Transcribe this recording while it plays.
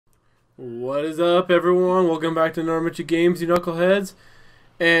What is up, everyone? Welcome back to Mitchey Games, you knuckleheads.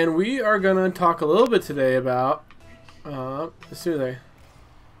 And we are gonna talk a little bit today about as soon as I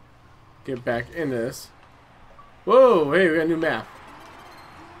get back in this. Whoa, hey, we got a new map.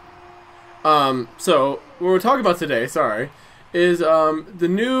 So what we're talking about today, sorry, is the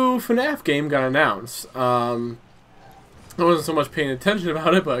new FNAF game got announced. I wasn't so much paying attention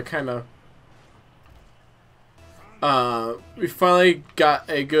about it, but kind of. We finally got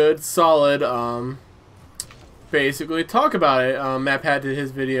a good, solid, basically talk about it. Matt Pat did his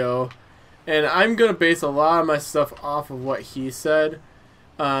video, and I'm gonna base a lot of my stuff off of what he said.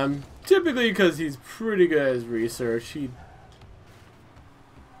 Typically because he's pretty good at his research.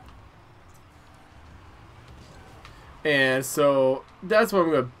 And so that's what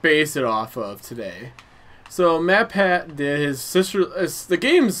I'm gonna base it off of today. So Matt Pat did his sister. The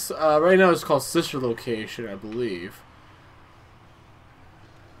game's right now is called Sister Location, I believe,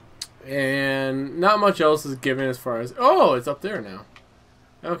 and not much else is given as far as. Oh, it's up there now.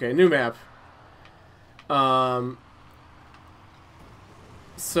 Okay, new map.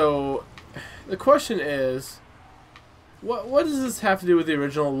 So the question is, what does this have to do with the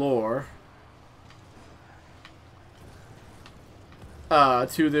original lore?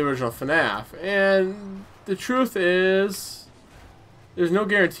 To the original FNAF, and the truth is, there's no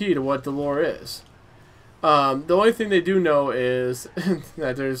guarantee to what the lore is. The only thing they do know is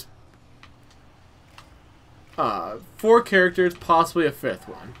that there's 4 characters, possibly a 5th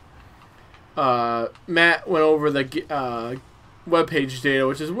one. Matt went over the webpage data,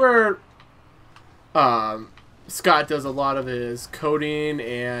 which is where Scott does a lot of his coding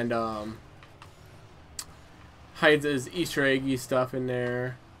and hides his Easter eggy stuff in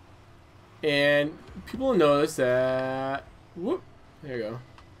there. And people notice that. Whoop! There you go.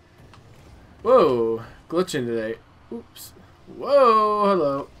 Whoa! Glitching today. Oops. Whoa!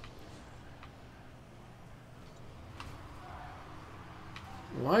 Hello.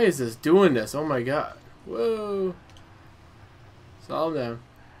 Why is this doing this? Oh my god. Whoa. Solve down.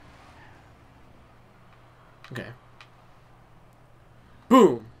 Okay.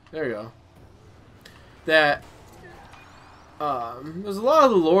 Boom! There you go. That. There's a lot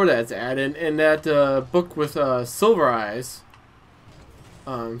of the lore that's added in that book with Silver Eyes.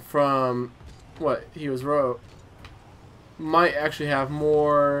 From what he wrote, might actually have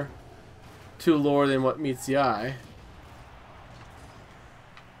more to lore than what meets the eye.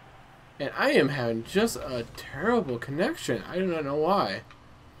 And I am having just a terrible connection. I do not know why.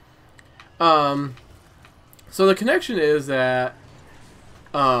 So the connection is that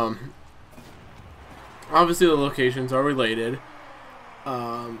obviously the locations are related.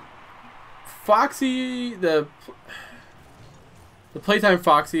 Foxy, the playtime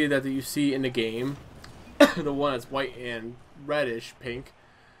Foxy that you see in the game, the one that's white and reddish pink,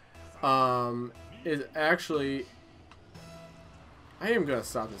 is actually. I am gonna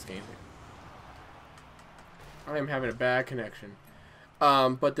stop this game. I am having a bad connection.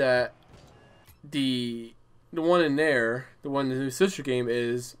 But that the one in there, the one in the new sister game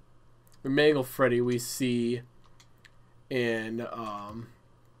is the Mangle Freddy we see in one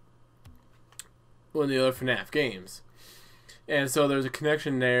of the other FNAF games. And so there's a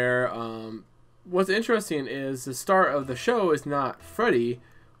connection there. What's interesting is the start of the show is not Freddy,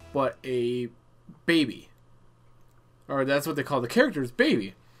 but a baby. Or that's what they call the character's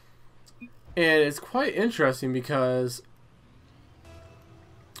baby. And it's quite interesting because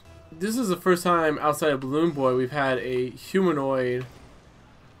this is the first time outside of Balloon Boy we've had a humanoid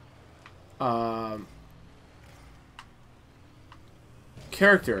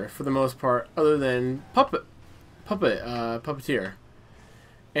character for the most part, other than puppeteer,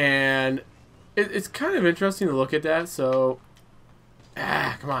 and it's kind of interesting to look at that. So,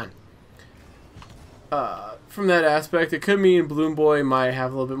 come on. From that aspect, it could mean Balloon Boy might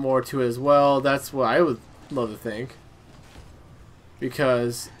have a little bit more to it as well. That's what I would love to think,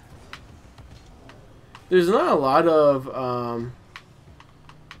 because there's not a lot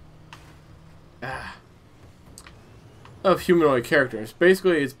of humanoid characters.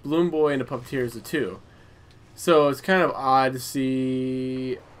 Basically, it's Balloon Boy and the Puppeteer is the two. So it's kind of odd to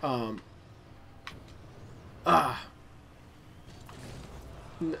see a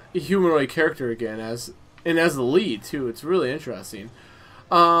humanoid character again as the lead too. It's really interesting.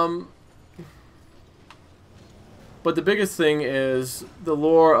 But the biggest thing is the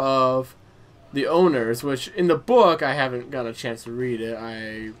lore of the owners, which in the book I haven't got a chance to read it.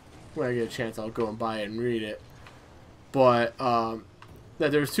 When I get a chance, I'll go and buy it and read it. But that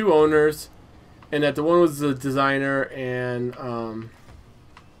there's 2 owners, and that the one was the designer, and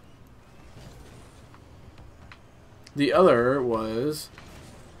the other was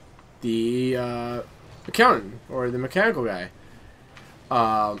the accountant or the mechanical guy.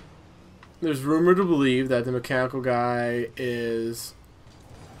 There's rumor to believe that the mechanical guy is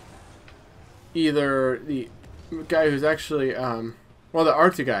either the guy who's actually, well, the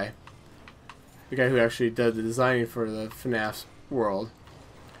artsy guy. The guy who actually does the designing for the FNAF world.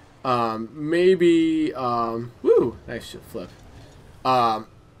 Maybe, woo, nice flip. Trying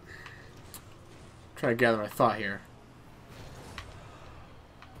to gather my thought here.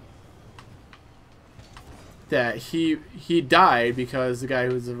 That he died because the guy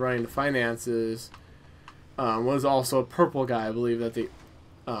who was running the finances was also a purple guy. I believe that they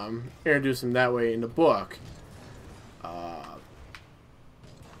introduced him that way in the book.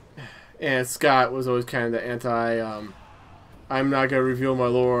 And Scott was always kind of the anti, I'm not going to reveal my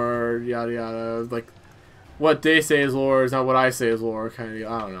lore, yada yada. Like, what they say is lore is not what I say is lore, kind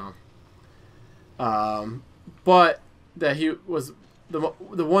of, I don't know. But that he was, the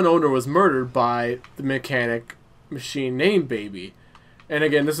one owner was murdered by the mechanic machine named Baby. And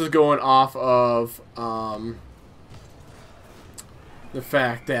again, this is going off of the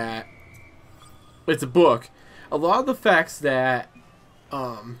fact that it's a book. A lot of the facts that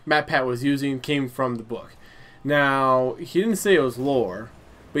MatPat was using came from the book. Now, he didn't say it was lore,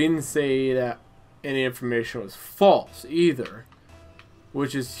 but he didn't say that any information was false either.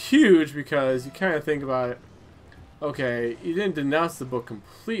 Which is huge because you kind of think about it. Okay, you didn't denounce the book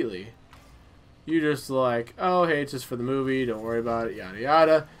completely. You just like, oh, hey, it's just for the movie, don't worry about it, yada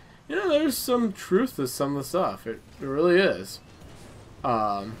yada. You know, there's some truth to some of the stuff. It really is.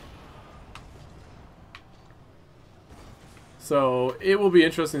 So it will be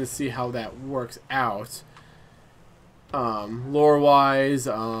interesting to see how that works out. Lore-wise,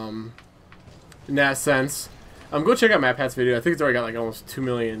 in that sense. Go check out MatPat's video. I think it's already got like almost 2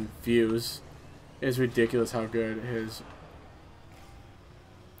 million views. It's ridiculous how good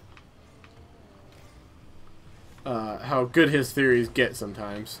his theories get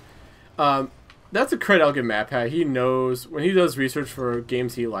sometimes. That's a credit I'll give MatPat. He knows when he does research for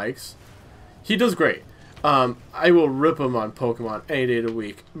games he likes, he does great. I will rip him on Pokemon any day of the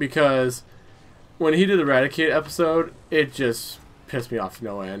week because when he did the Eradicate episode, it just pissed me off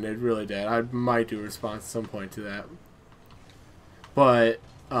no end. It really did. I might do a response at some point to that. But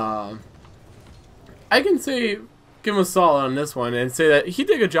I can say, give him a solid on this one and say that he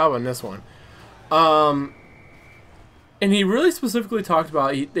did a good job on this one. And he really specifically talked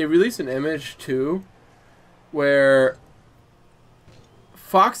about, they released an image too where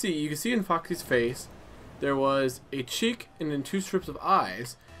Foxy, you can see in Foxy's face, there was a cheek and then 2 strips of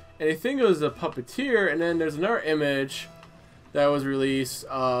eyes. And I think it was a puppeteer, and then there's another image that was released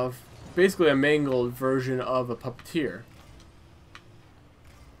of basically a mangled version of a puppeteer.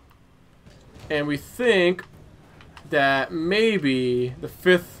 And we think that maybe the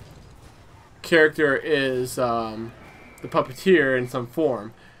 5th character is the puppeteer in some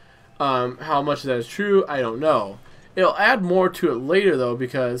form. How much of that is true, I don't know. It'll add more to it later, though,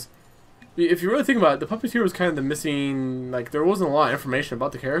 because if you really think about it, the puppeteer was kind of the missing, like, there wasn't a lot of information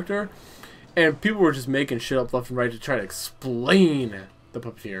about the character, and people were just making shit up left and right to try to explain the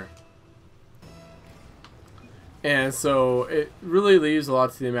puppeteer. And so it really leaves a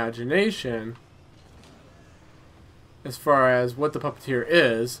lot to the imagination as far as what the puppeteer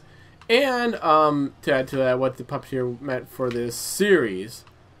is, and to add to that, what the puppeteer meant for this series.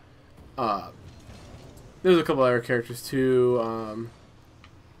 There's a couple other characters too.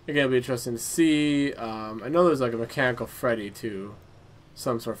 Again, it'll be interesting to see. I know there's like a mechanical Freddy too.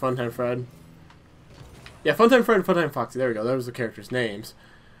 Some sort of Funtime Fred. Yeah, Funtime Fred and Funtime Foxy. There we go. Those are the characters' names.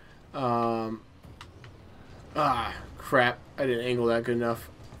 Crap. I didn't angle that good enough.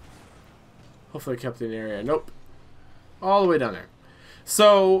 Hopefully I kept it in the area. Nope. All the way down there.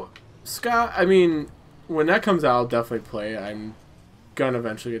 So, Scott, I mean, when that comes out, I'll definitely play it. I'm gonna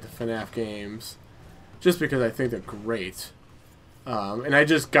eventually get the FNAF games. Just because I think they're great. And I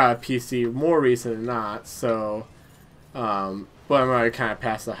just got a PC more recent than not, so but I'm already kind of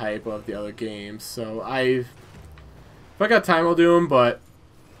past the hype of the other games, so if I got time I'll do them, but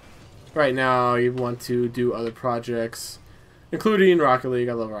right now I want to do other projects, including Rocket League.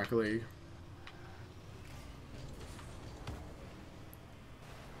 I love Rocket League.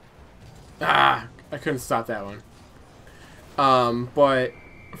 I couldn't stop that one. But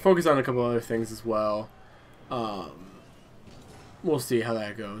focus on a couple other things as well. We'll see how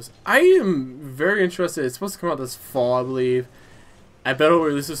that goes. I am very interested. It's supposed to come out this fall, I believe. I bet it'll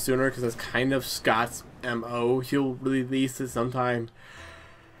release it sooner because that's kind of Scott's MO. He'll release it sometime.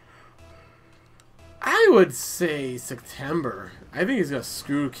 I would say September. I think he's gonna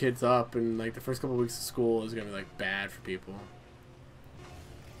screw kids up, and like the first couple of weeks of school is gonna be like bad for people.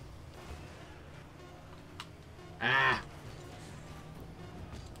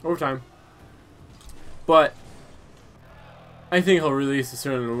 over time. But I think he'll release it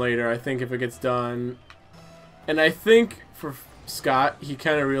sooner than later. I think if it gets done, and I think for Scott, he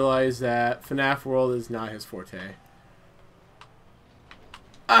kind of realized that FNAF World is not his forte.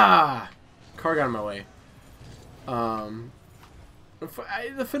 Ah, car got in my way. The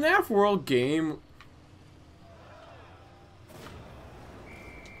FNAF World game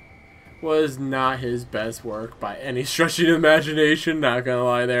was not his best work by any stretch of the imagination, not gonna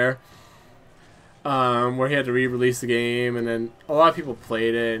lie there. Where he had to re-release the game, and then a lot of people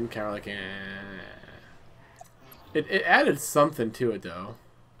played it and kind of like, It added something to it, though.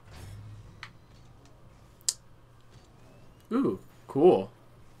 Ooh, cool.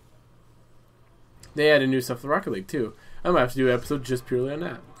 They added new stuff to Rocket League, too. I might have to do an episode just purely on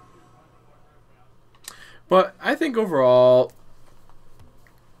that. But I think overall,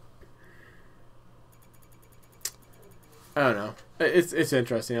 I don't know. It's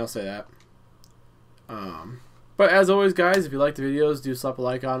interesting, I'll say that. But as always, guys, if you like the videos, do slap a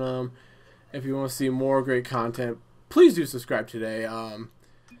like on them. If you want to see more great content, please do subscribe today.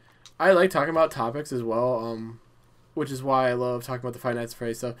 I like talking about topics as well, which is why I love talking about the Five Nights at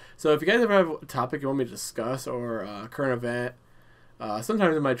Freddy stuff. So if you guys ever have a topic you want me to discuss or a current event,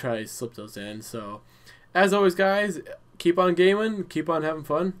 sometimes I might try to slip those in. So as always, guys, keep on gaming, keep on having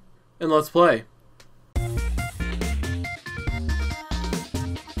fun, and let's play.